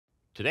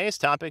Today's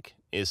topic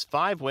is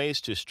 5 ways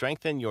to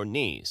strengthen your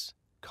knees,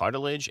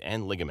 cartilage,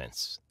 and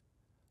ligaments.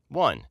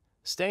 1.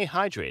 Stay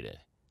hydrated.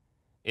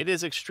 It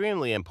is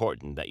extremely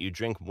important that you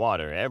drink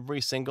water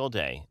every single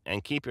day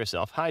and keep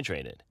yourself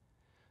hydrated.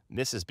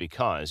 This is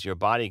because your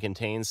body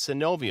contains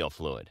synovial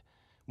fluid,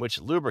 which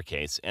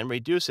lubricates and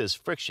reduces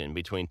friction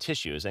between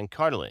tissues and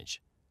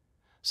cartilage.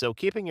 So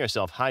keeping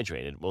yourself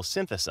hydrated will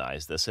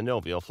synthesize the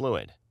synovial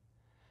fluid.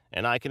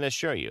 And I can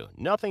assure you,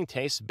 nothing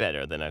tastes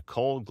better than a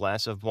cold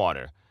glass of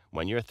water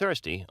when you're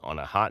thirsty on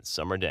a hot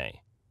summer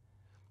day.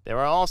 There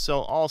are also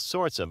all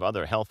sorts of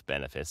other health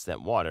benefits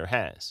that water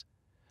has.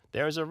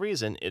 There is a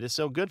reason it is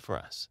so good for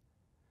us.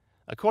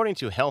 According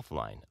to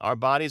Healthline, our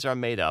bodies are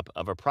made up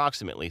of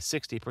approximately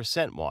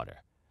 60%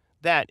 water.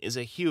 That is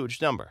a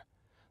huge number,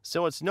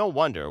 so it's no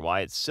wonder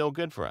why it's so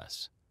good for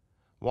us.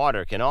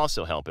 Water can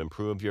also help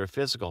improve your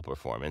physical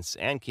performance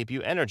and keep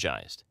you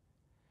energized.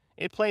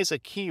 It plays a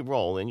key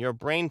role in your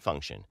brain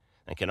function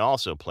and can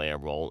also play a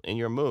role in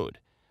your mood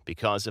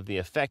because of the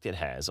effect it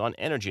has on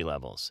energy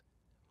levels.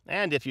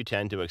 And if you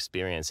tend to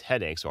experience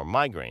headaches or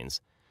migraines,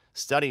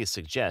 studies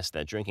suggest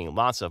that drinking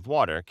lots of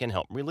water can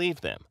help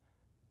relieve them.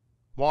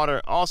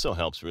 Water also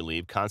helps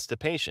relieve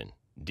constipation,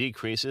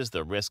 decreases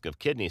the risk of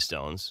kidney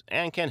stones,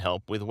 and can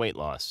help with weight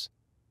loss.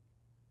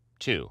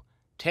 2.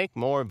 Take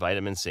more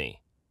vitamin C.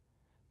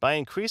 By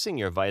increasing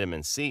your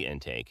vitamin C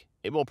intake,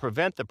 it will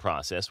prevent the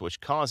process which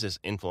causes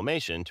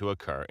inflammation to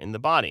occur in the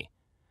body.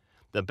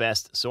 The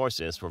best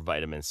sources for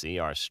vitamin C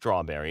are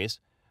strawberries,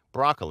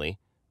 broccoli,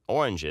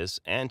 oranges,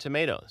 and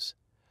tomatoes.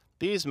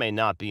 These may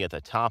not be at the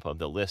top of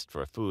the list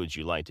for foods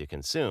you like to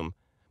consume,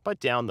 but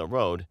down the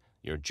road,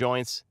 your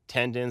joints,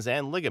 tendons,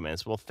 and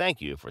ligaments will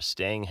thank you for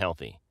staying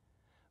healthy.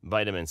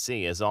 Vitamin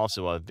C is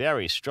also a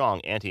very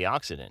strong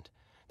antioxidant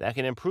that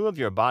can improve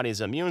your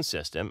body's immune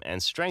system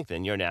and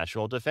strengthen your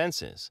natural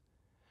defenses.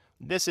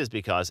 This is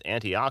because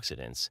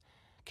antioxidants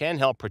can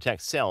help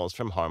protect cells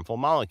from harmful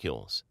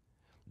molecules.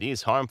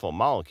 These harmful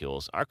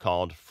molecules are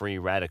called free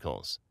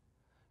radicals.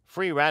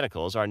 Free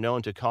radicals are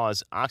known to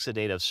cause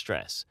oxidative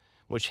stress,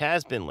 which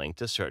has been linked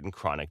to certain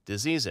chronic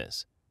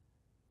diseases.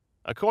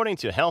 According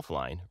to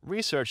Healthline,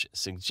 research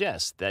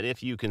suggests that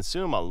if you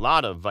consume a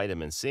lot of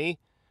vitamin C,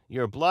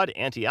 your blood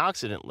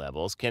antioxidant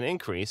levels can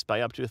increase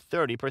by up to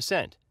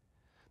 30%.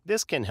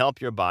 This can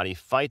help your body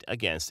fight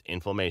against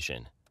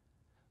inflammation.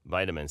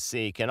 Vitamin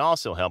C can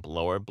also help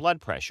lower blood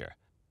pressure,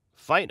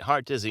 fight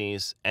heart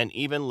disease, and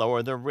even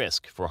lower the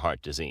risk for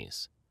heart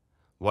disease.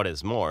 What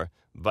is more,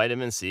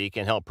 vitamin C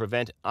can help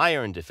prevent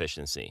iron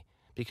deficiency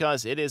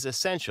because it is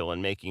essential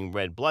in making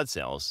red blood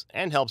cells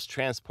and helps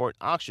transport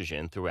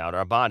oxygen throughout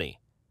our body.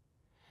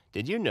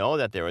 Did you know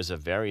that there is a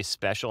very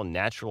special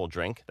natural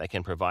drink that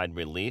can provide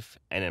relief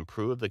and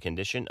improve the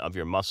condition of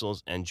your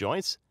muscles and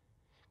joints?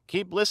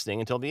 Keep listening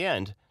until the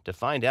end to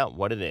find out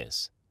what it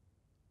is.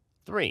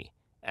 3.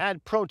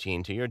 Add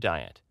protein to your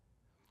diet.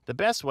 The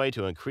best way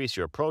to increase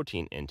your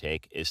protein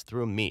intake is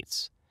through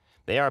meats.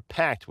 They are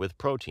packed with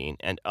protein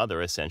and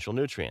other essential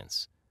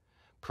nutrients.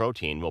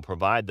 Protein will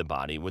provide the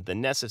body with the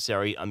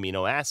necessary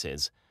amino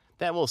acids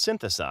that will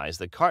synthesize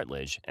the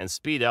cartilage and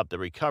speed up the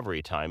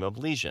recovery time of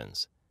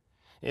lesions.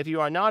 If you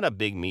are not a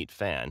big meat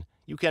fan,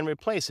 you can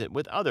replace it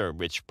with other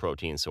rich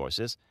protein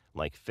sources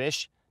like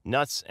fish,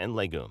 nuts, and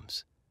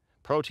legumes.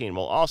 Protein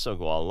will also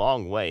go a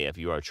long way if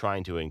you are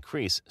trying to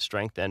increase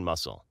strength and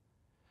muscle.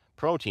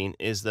 Protein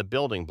is the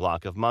building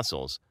block of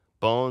muscles,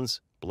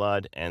 bones,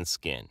 blood, and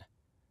skin.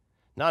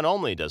 Not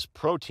only does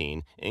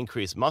protein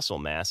increase muscle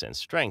mass and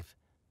strength,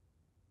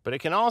 but it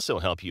can also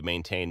help you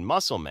maintain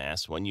muscle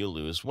mass when you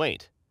lose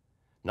weight.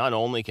 Not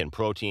only can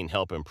protein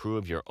help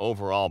improve your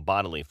overall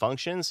bodily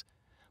functions,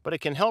 but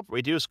it can help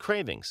reduce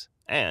cravings,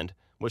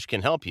 which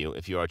can help you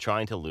if you are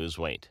trying to lose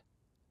weight.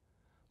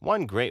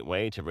 One great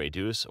way to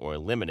reduce or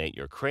eliminate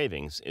your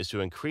cravings is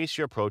to increase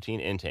your protein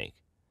intake.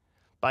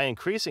 By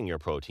increasing your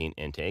protein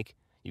intake,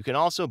 you can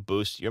also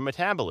boost your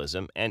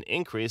metabolism and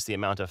increase the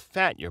amount of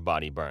fat your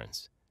body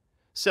burns.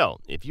 So,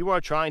 if you are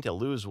trying to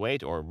lose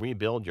weight or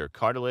rebuild your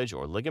cartilage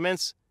or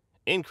ligaments,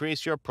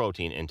 increase your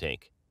protein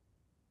intake.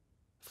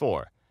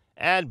 4.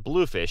 Add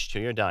bluefish to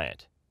your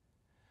diet.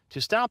 To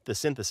stop the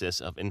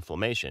synthesis of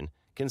inflammation,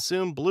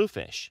 consume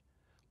bluefish.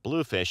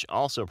 Bluefish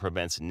also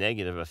prevents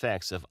negative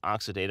effects of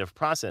oxidative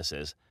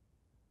processes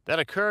that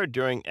occur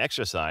during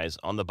exercise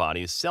on the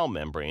body's cell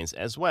membranes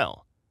as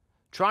well.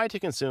 Try to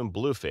consume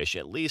bluefish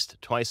at least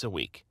twice a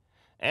week,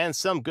 and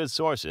some good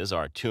sources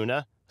are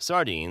tuna,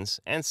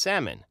 sardines, and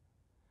salmon.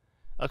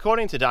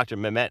 According to Dr.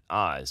 Mehmet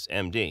Oz,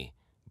 MD,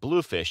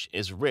 bluefish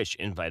is rich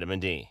in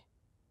vitamin D.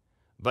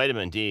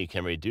 Vitamin D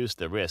can reduce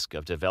the risk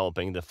of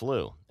developing the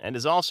flu and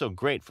is also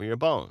great for your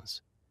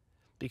bones.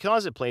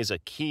 Because it plays a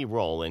key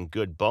role in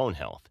good bone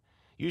health,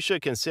 you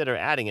should consider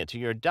adding it to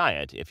your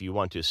diet if you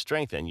want to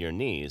strengthen your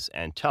knees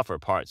and tougher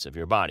parts of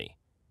your body.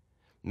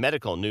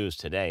 Medical News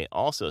Today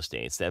also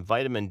states that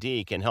vitamin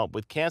D can help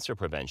with cancer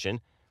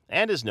prevention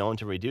and is known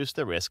to reduce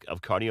the risk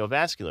of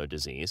cardiovascular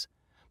disease,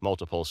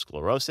 multiple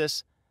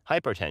sclerosis,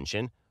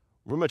 hypertension,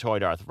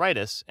 rheumatoid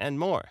arthritis, and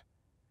more.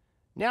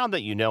 Now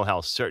that you know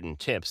how certain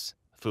tips,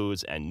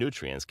 foods and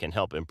nutrients can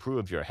help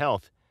improve your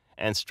health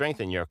and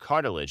strengthen your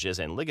cartilages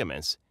and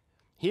ligaments,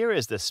 here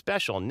is the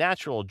special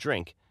natural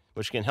drink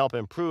which can help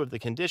improve the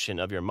condition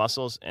of your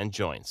muscles and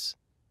joints.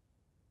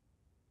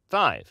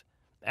 5.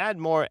 Add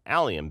more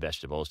allium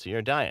vegetables to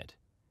your diet.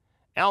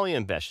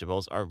 Allium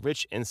vegetables are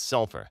rich in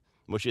sulfur,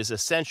 which is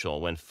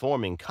essential when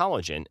forming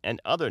collagen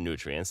and other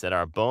nutrients that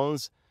our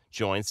bones,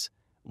 joints,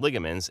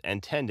 ligaments,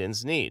 and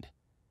tendons need.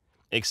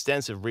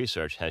 Extensive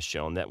research has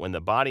shown that when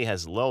the body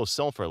has low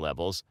sulfur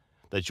levels,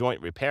 the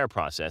joint repair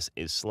process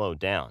is slowed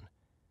down.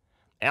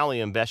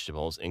 Allium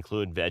vegetables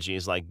include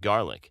veggies like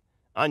garlic,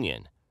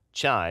 onion,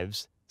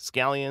 chives,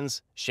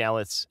 scallions,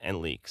 shallots, and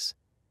leeks.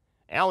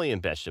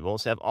 Allium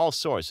vegetables have all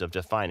sorts of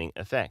defining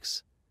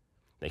effects.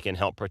 They can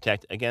help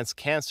protect against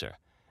cancer,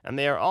 and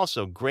they are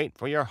also great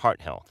for your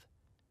heart health.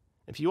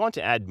 If you want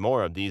to add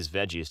more of these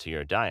veggies to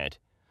your diet,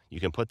 you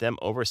can put them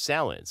over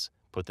salads,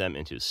 put them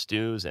into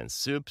stews and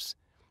soups,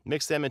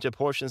 mix them into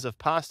portions of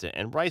pasta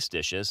and rice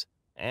dishes,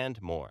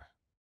 and more.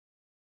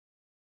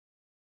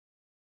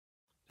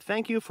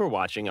 Thank you for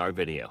watching our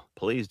video.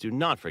 Please do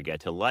not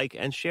forget to like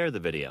and share the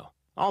video.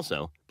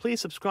 Also,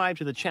 please subscribe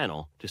to the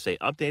channel to stay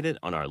updated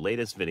on our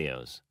latest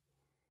videos.